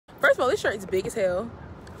First of all, this shirt is big as hell.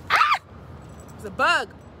 Ah! It's a bug.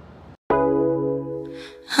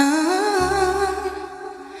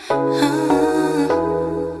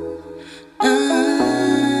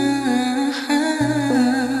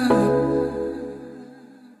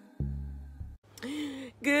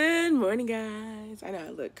 Good morning, guys. I know I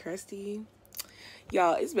look crusty.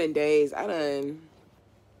 Y'all, it's been days. I done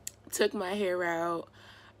took my hair out.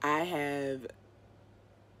 I have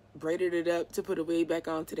braided it up to put a wig back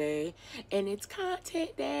on today, and it's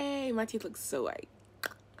content day. My teeth look so white.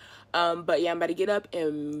 But yeah, I'm about to get up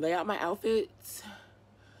and lay out my outfits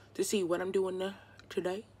to see what I'm doing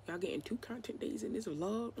today. Y'all getting 2 content days in this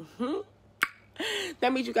vlog.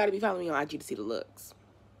 That means you got to be following me on IG to see the looks.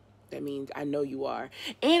 That means I know you are.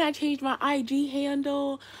 And I changed my IG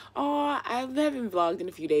handle. Oh, I haven't vlogged in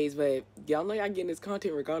a few days, but y'all know y'all getting this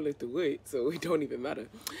content regardless of what, so it don't even matter.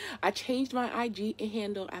 I changed my IG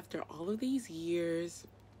handle after all of these years,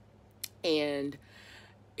 and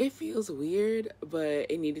it feels weird, but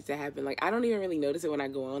it needed to happen. Like, I don't even really notice it when I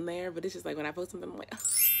go on there, but it's just like when I post something, I'm like,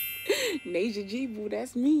 Nasia G, boo,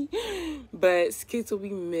 that's me. But skits will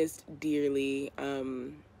be missed dearly.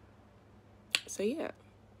 So yeah.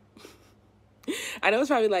 I know it's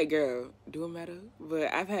probably like, girl, do it matter?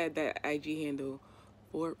 But I've had that IG handle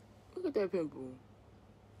for, look at that pimple.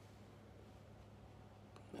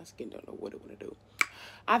 My skin don't know what it want to do.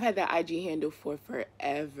 I've had that IG handle for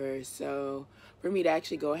forever. So for me to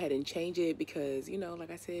actually go ahead and change it, because, you know,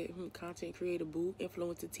 like I said, content creator boo,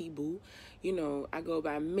 influencer T boo. You know, I go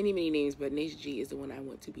by many, many names, but Nasia G is the one I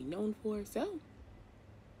want to be known for. So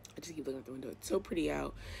I just keep looking out the window. It's so pretty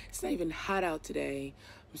out. It's not even hot out today.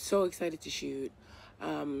 I'm so excited to shoot.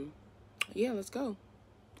 Yeah, let's go.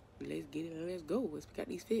 Let's get it and let's go. Let's pick out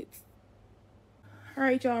these fits. All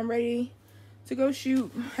right, y'all, I'm ready to go shoot.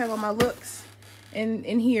 Have all my looks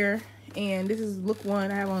in here, and this is look 1.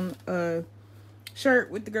 I have on a shirt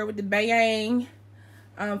with the girl with the bang,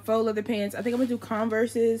 faux leather pants. I think I'm gonna do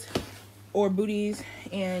Converses or booties,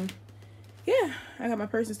 and yeah, I got my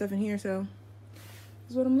purse and stuff in here, so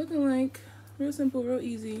this is what I'm looking like. Real simple, real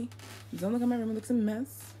easy. Don't look at my room, it looks a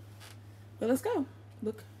mess. But let's go.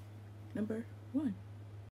 Look number 1.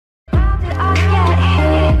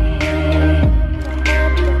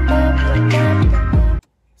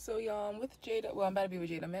 So y'all, I'm with Jada. Well, I'm about to be with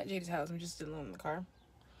Jada. I'm at Jada's house. I'm just still alone in the car.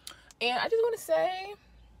 And I just want to say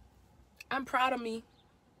I'm proud of me.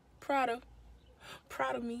 Proud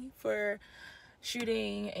of me for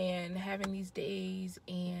shooting and having these days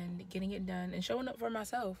and getting it done and showing up for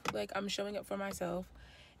myself. Like, I'm showing up for myself,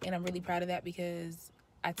 and I'm really proud of that, because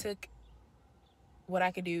I took what I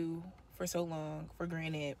could do for so long for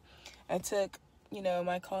granted. I took, you know,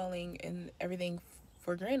 my calling and everything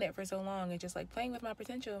for granted for so long, and just like playing with my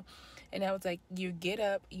potential. And now it's like, you get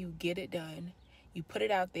up, you get it done, you put it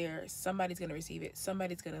out there, somebody's gonna receive it,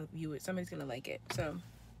 somebody's gonna view it, somebody's gonna like it. So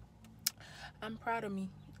I'm proud of me.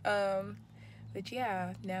 But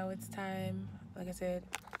yeah, now it's time, like I said.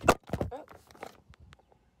 Oh.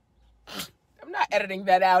 I'm not editing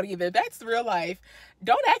that out either. That's real life.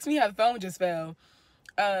 Don't ask me how the phone just fell.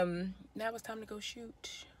 Now it's time to go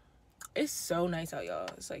shoot. It's so nice out, y'all.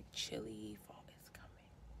 It's like chilly. Fall is coming.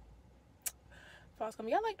 Fall's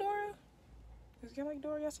coming. Y'all like Dora? Y'all like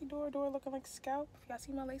Dora? Y'all see Dora? Dora looking like a scalp? If y'all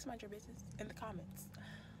see my lace, mind your business in the comments.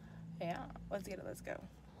 Yeah, let's get it. Let's go.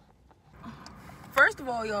 First of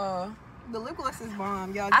all, y'all, the lip gloss is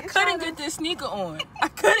bomb, y'all. I couldn't get this sneaker on. I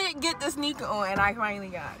couldn't get the sneaker on, and I finally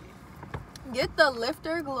got it. Get the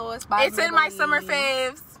lifter gloss by It's in my summer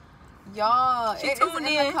faves. Y'all, she it tuned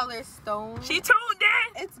is in the color stone. She tuned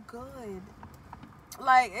in. It's good.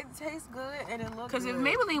 Like, it tastes good and it looks good. Because if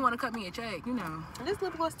Maybelline want to cut me a check, you know. This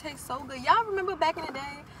lip gloss tastes so good. Y'all remember back in the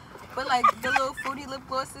day? But like the little fruity lip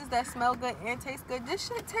glosses that smell good and taste good. This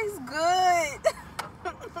shit tastes good.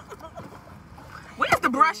 Where's the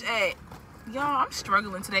brush at? Y'all, I'm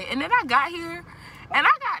struggling today. And then I got here and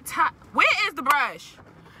I got tired. Where is the brush?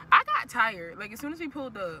 I got tired. Like, as soon as we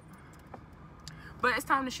pulled up. But it's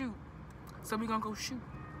time to shoot. So we're gonna go shoot.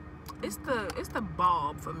 It's the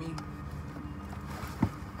bob for me.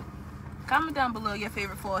 Comment down below your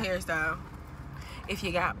favorite fall hairstyle, if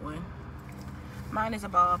you got one. Mine is a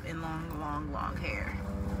bob and long hair.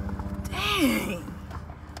 Dang.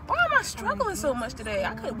 Why am I struggling so much today?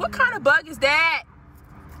 What kind of bug is that?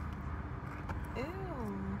 Ew.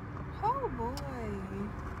 Oh boy.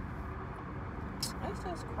 It's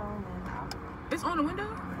just crawling out. It's on the window?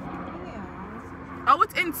 Yeah. Oh,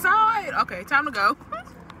 it's inside. Okay, time to go.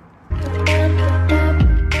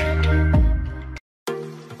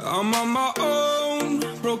 I'm on my own,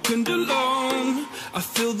 broken alone. I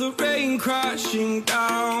feel the rain crashing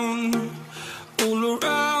down all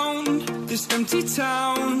around. this empty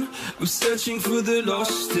town. I'm searching for the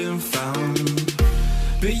lost and found.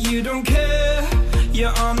 But you don't care,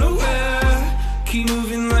 you're unaware. Keep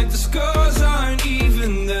moving like the scars aren't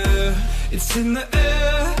even there. It's in the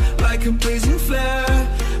air, like a blazing flare.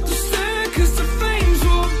 Don't stare, cause the flames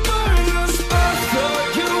will burn us. I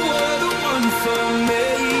thought you were the one for me.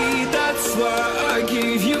 That's why I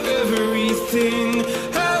gave you everything.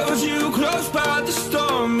 Held you close by the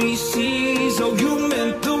stormy seas. Oh, you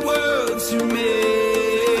meant the world to me.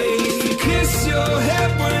 I used to kiss your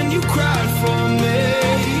head when you cried for me.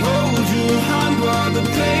 Hold your hand while the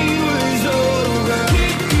pain was over.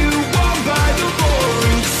 Keep you warm by the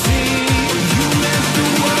roaring sea. You meant the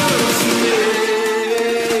world to me.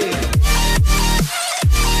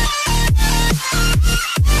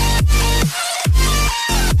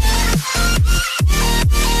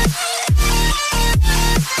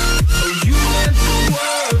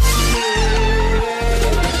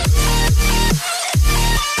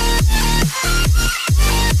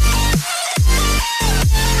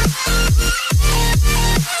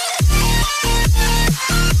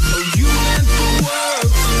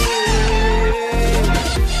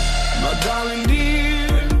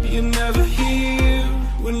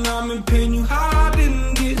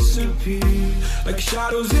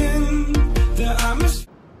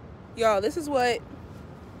 Y'all, this is what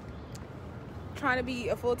trying to be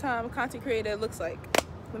a full-time content creator looks like.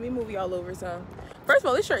 Let me move y'all over some. First of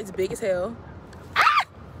all, this shirt is big as hell. Ah!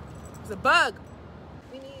 It's a bug.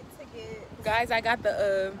 We need to get... Guys, I got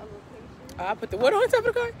the I put the wood on top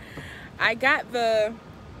of the car. I got the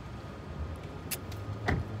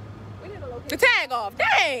tag off.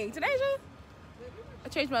 Dang, Nasia. I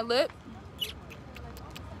changed my lip.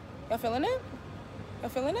 Y'all feeling it? Y'all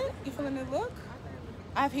feeling it? You feeling the look?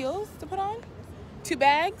 I have heels to put on. 2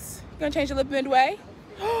 bags. Gonna change the lip midway.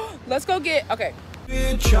 Let's go get, okay.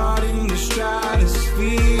 Charting the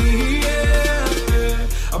stratosphere, yeah.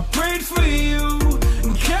 I prayed for you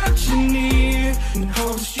and kept you near in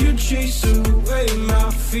hopes you'd chase away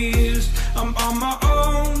my fears. I'm on my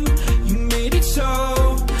own, you made it so,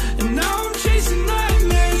 and now I'm chasing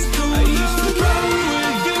nightmares through. I used to run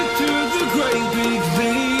with you through the great big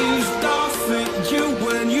leaves, laugh at you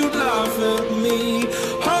when you laugh at me.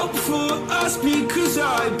 Hope for us because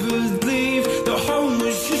I believe the home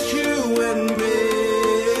was just you and me.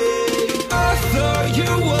 I thought you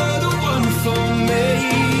were the one for me.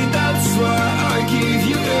 That's why I gave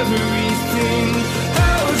you everything.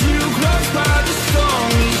 Held you close by the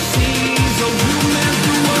stormy seas. Oh, you meant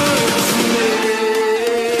the world to me.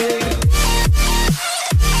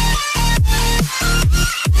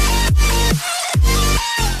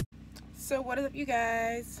 So what is up, you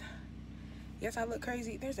guys? Yes, I look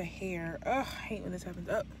crazy. There's a hair. Ugh, I hate when this happens.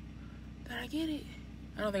 Oh, did I get it?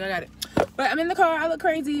 I don't think I got it. But I'm in the car. I look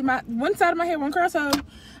crazy. My one side of my hair won't curl, so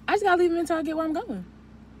I just gotta leave them until I get where I'm going.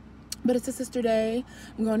 But it's a sister day.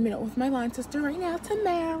 I'm going to meet up with my line sister right now,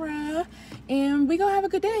 Tamara, and we gonna have a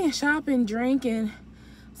good day and shop and drink and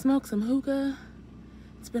smoke some hookah.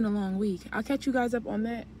 It's been a long week. I'll catch you guys up on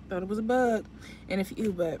that. Thought it was a bug, and if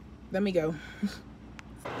you, but let me go.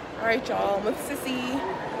 All right, y'all. I'm with Sissy.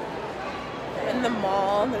 I'm in the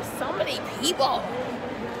mall. There's so many people.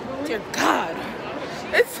 Dear God.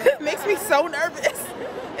 It makes me so nervous.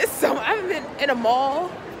 I haven't been in a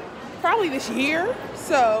mall probably this year,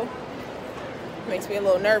 so it makes me a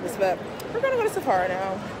little nervous, but we're gonna go to Sephora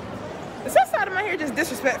now. The south side of my hair is just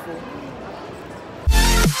disrespectful.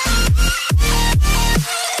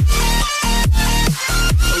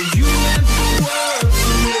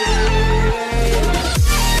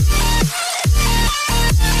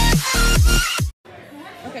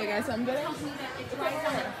 Okay guys, so I'm getting,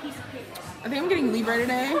 I think I'm getting Libre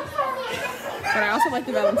today, but I also like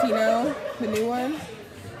the Valentino, the new one.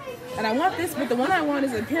 And I want this, but the one I want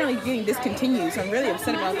is apparently getting discontinued, so I'm really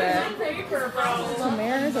upset about that.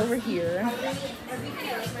 Tamara's over here.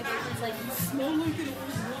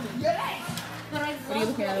 What are you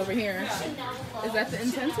looking at over here? Is that the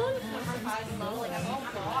intense one?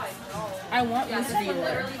 I want this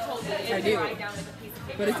Dior. I do.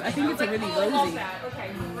 But I think it's a really rosy. And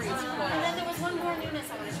then there was one more newness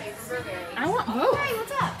I want to show you for Burberry. I want both. Hey,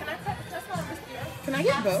 what's up? Can I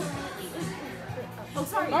get both? Oh,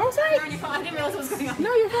 sorry. Oh, sorry. I didn't realize what was going on.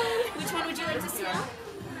 No, you're fine. Which one would you like to see?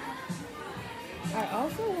 I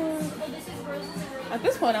also want... At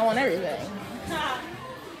this point, I want everything.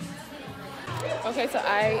 Okay, so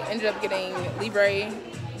I ended up getting Libre,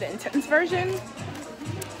 the intense version.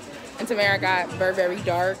 And Tamara got Burberry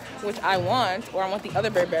Dark, which I want, or I want the other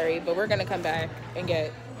Burberry, but we're gonna come back and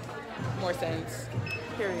get more scents.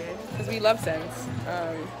 Period. Because we love scents.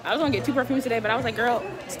 I was gonna get 2 perfumes today, but I was like, girl,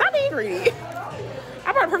 stop being greedy.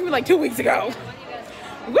 I bought a perfume like 2 weeks ago.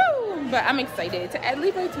 Woo! But I'm excited to add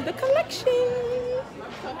Libre to the collection.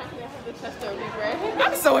 I'm so happy I have the Chesto Libre.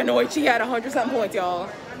 I'm so annoyed she had 100-something points, y'all.